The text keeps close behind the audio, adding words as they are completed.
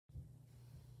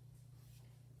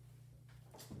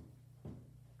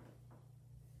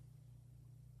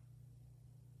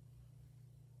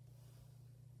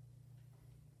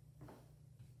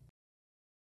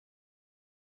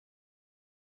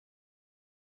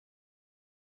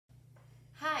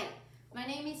Hi, my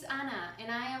name is Anna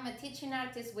and I am a teaching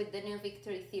artist with the New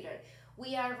Victory Theater.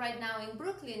 We are right now in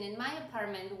Brooklyn in my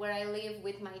apartment where I live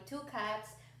with my 2 cats,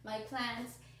 my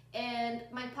plants, and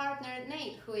my partner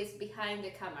Nate, who is behind the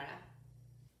camera.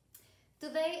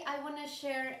 Today I want to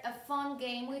share a fun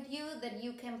game with you that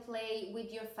you can play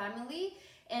with your family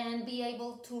and be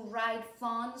able to write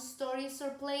fun stories or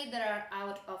play that are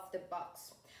out of the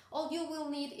box. All you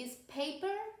will need is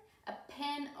paper, a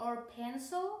pen or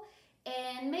pencil,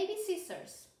 and maybe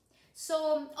scissors.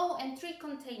 And 3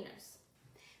 containers.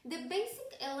 The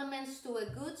basic elements to a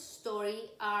good story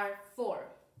are 4.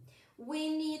 We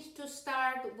need to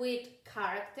start with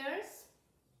characters.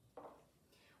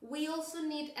 We also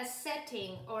need a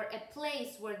setting or a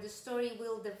place where the story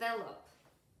will develop.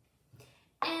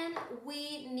 And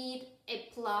we need a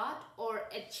plot or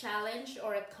a challenge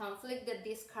or a conflict that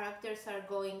these characters are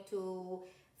going to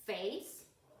face.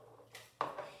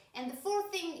 And the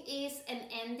 4th thing is an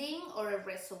ending or a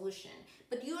resolution,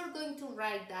 but you are going to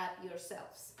write that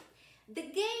yourselves. The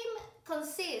game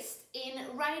consists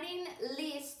in writing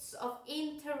lists of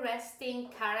interesting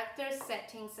characters,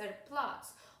 settings, and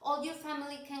plots. All your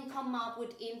family can come up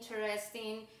with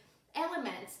interesting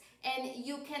elements, and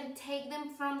you can take them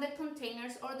from the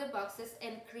containers or the boxes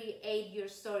and create your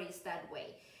stories that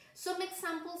way. Some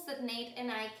examples that Nate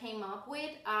and I came up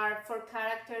with are, for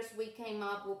characters, we came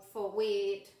up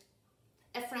with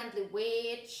a friendly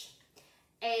witch,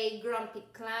 a grumpy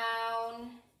clown,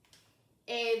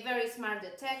 a very smart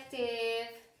detective,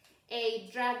 a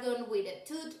dragon with a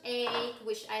toothache,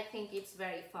 which I think is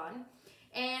very fun.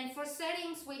 And for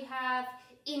settings, we have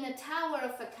in a tower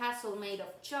of a castle made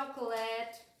of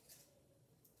chocolate,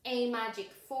 a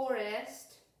magic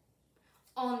forest,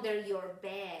 under your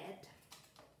bed.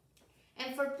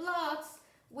 And for plots,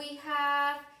 we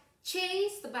have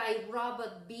chased by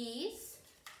robot bees,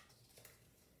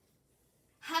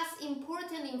 has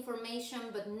important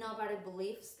information but nobody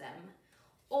believes them,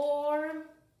 or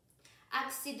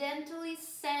accidentally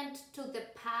sent to the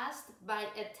past by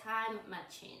a time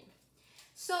machine.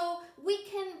 So we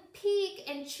can pick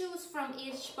and choose from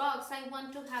each box. I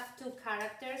want to have 2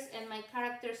 characters, and my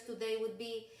characters today would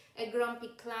be a grumpy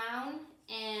clown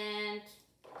and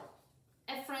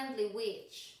a friendly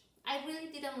witch. I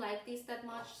really didn't like this that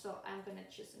much, so I'm gonna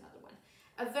choose another one.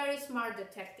 A very smart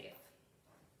detective.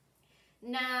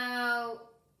 Now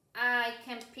I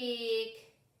can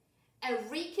pick a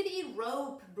rickety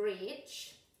rope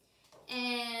bridge,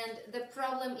 and the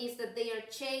problem is that they are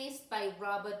chased by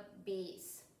robot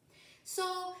bees. So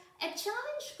a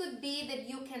challenge could be that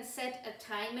you can set a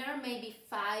timer, maybe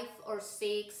 5 or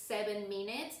 6, 7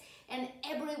 minutes, and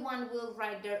everyone will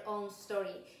write their own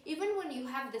story. Even when you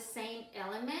have the same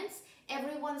elements,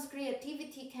 everyone's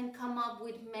creativity can come up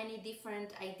with many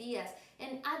different ideas.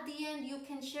 And at the end, you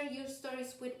can share your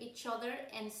stories with each other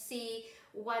and see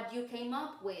what you came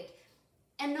up with.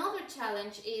 Another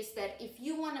challenge is that if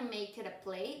you want to make it a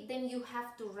play, then you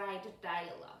have to write a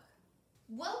dialogue.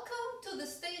 Welcome to the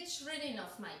stage reading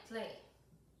of my play.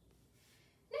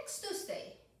 Next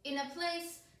Tuesday, in a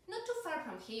place not too far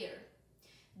from here,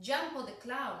 Jumbo the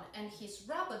Clown and his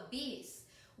robot bees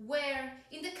were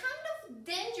in the kind of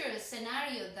dangerous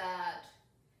scenario that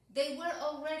they were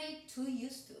already too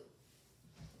used to.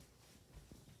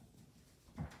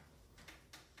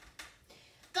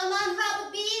 Come on,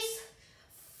 robot bees!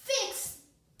 Fix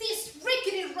this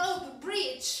rickety rope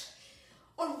bridge,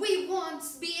 or we won't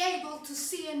be able to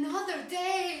see another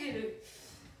day.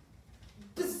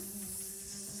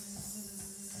 Bzz.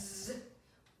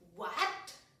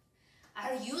 What?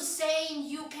 Are you saying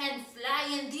you can fly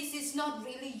and this is not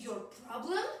really your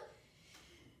problem?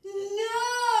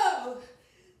 No!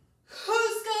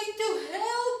 Who's going to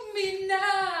help me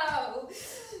now?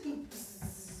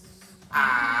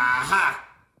 Aha!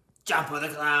 Jumbo the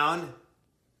Clown!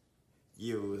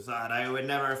 You thought I would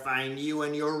never find you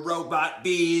and your robot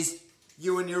bees?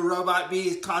 You and your robot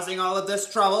bees causing all of this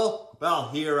trouble? Well,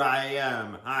 here I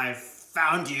am. I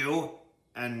found you.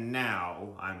 And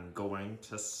now I'm going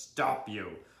to stop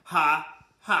you. Ha,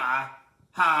 ha,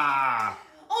 ha.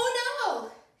 Oh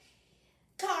no!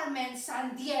 Carmen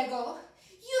Sandiego,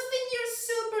 you think you're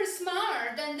super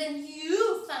smart and then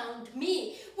you found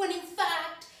me, when in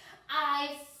fact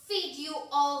I feed you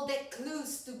all the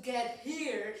clues to get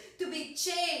here, to be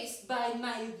chased by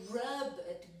my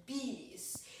robot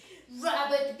bees.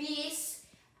 Robot bees,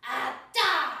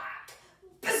 attack!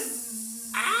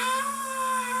 Bzz.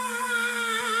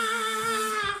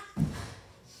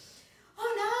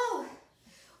 Oh no!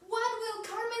 What will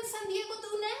Carmen Sandiego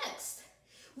do next?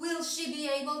 Will she be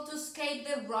able to escape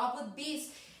the robot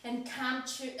bees and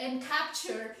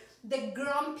capture the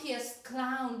grumpiest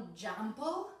clown,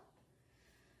 Jumbo?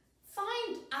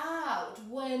 Find out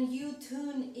when you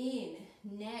tune in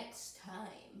next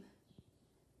time.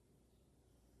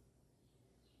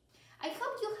 I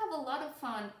hope you have a lot of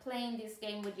fun playing this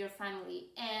game with your family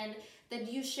and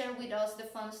that you share with us the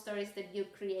fun stories that you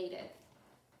created.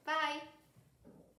 Bye!